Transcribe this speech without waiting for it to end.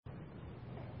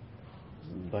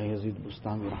Bayezid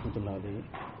Bustami Rahmatullah alayhi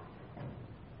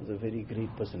was a very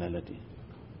great personality.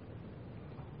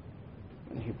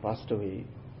 When he passed away,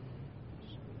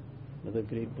 another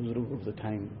great Buzrug of the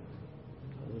time,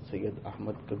 Sayyid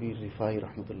Ahmad Kabir Rifai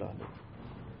Rahmatullah alayhi.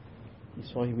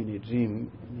 He saw him in a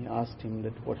dream and he asked him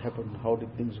that what happened, how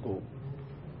did things go?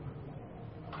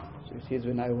 So he says,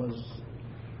 when I was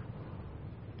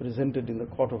presented in the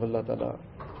court of Allah Ta'ala,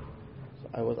 so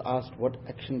I was asked what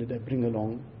action did I bring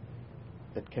along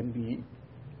that can be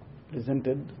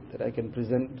presented, that I can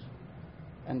present,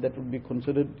 and that would be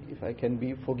considered if I can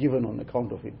be forgiven on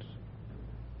account of it.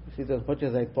 He says, as much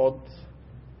as I thought,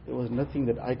 there was nothing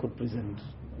that I could present.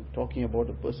 I'm talking about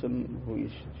a person who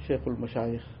is Shaykhul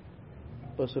Mashayikh,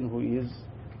 a person who is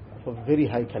of a very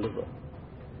high caliber.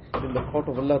 But in the court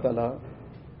of Allah Ta'ala,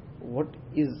 what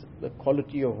is the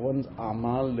quality of one's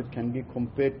amal that can be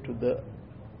compared to the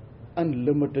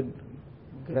unlimited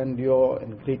grandeur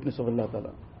and greatness of Allah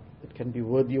Ta'ala, that can be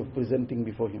worthy of presenting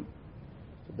before Him?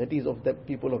 So that is of that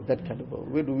people of that caliber.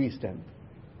 Where do we stand?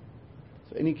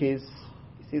 So in any case,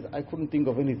 he says, I couldn't think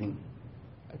of anything.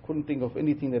 I couldn't think of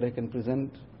anything that I can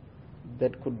present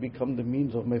that could become the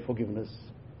means of my forgiveness.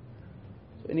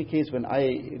 So in any case, when I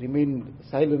remained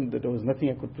silent that there was nothing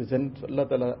I could present, Allah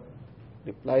Ta'ala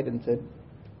replied and said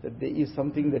that there is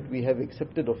something that we have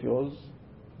accepted of yours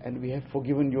and we have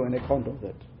forgiven you on account of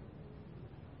that.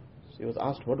 So he was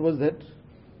asked, what was that?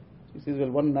 He says,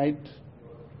 well, one night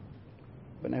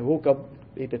when I woke up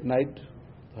late at night,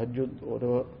 tahajjud or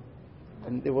whatever,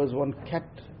 and there was one cat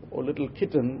or little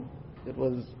kitten that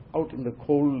was out in the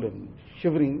cold and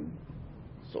shivering.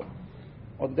 So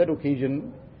on that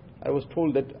occasion, I was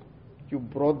told that you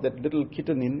brought that little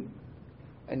kitten in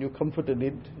and you comforted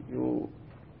it, you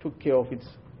took care of its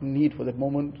need for that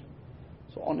moment.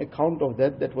 So on account of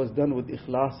that, that was done with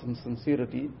ikhlaas and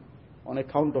sincerity. On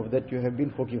account of that, you have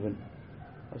been forgiven.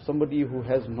 Somebody who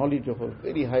has knowledge of a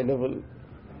very high level,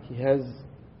 he has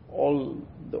all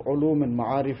the ulum and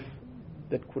ma'arif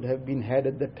that could have been had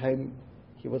at that time.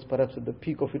 He was perhaps at the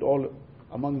peak of it all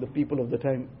among the people of the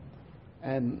time.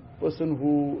 And person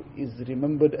who is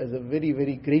remembered as a very,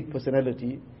 very great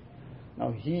personality,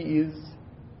 now he is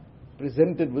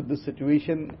presented with this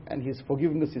situation and his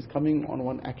forgiveness is coming on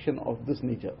one action of this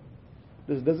nature.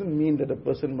 This doesn't mean that a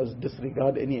person must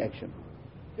disregard any action.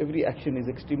 Every action is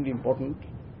extremely important,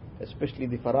 especially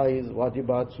the faraiz,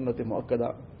 wajibat, sunnat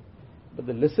muakkada. But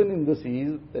the lesson in this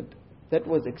is that that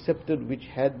was accepted which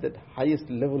had that highest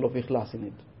level of ikhlas in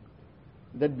it.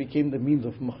 That became the means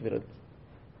of maghfirat.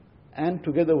 And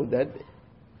together with that,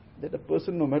 that a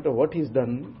person, no matter what he's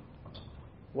done,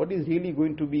 what is really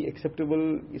going to be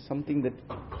acceptable is something that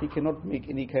he cannot make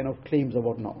any kind of claims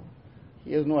about now.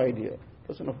 He has no idea. A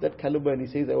person of that caliber, and he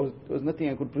says, there was nothing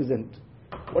I could present.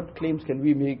 What claims can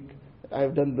we make that I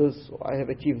have done this, or I have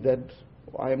achieved that,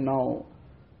 or I am now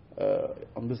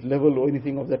on this level, or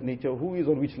anything of that nature? Who is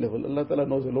on which level? Allah Ta'ala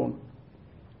knows alone.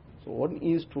 So one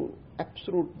is to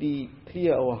absolutely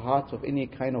clear our hearts of any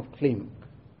kind of claim.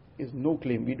 Is no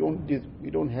claim. We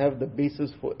don't have the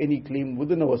basis for any claim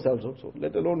within ourselves also,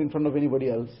 let alone in front of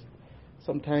anybody else.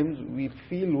 Sometimes we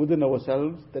feel within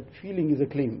ourselves that feeling is a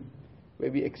claim, where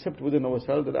we accept within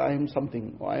ourselves that I am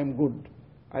something, or I am good,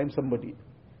 I am somebody.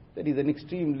 That is an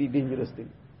extremely dangerous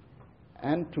thing.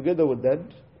 And together with that,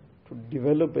 to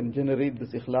develop and generate this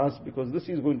ikhlas, because this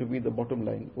is going to be the bottom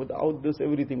line. Without this,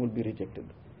 everything will be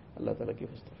rejected. Allah Ta'ala give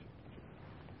us tawfiq.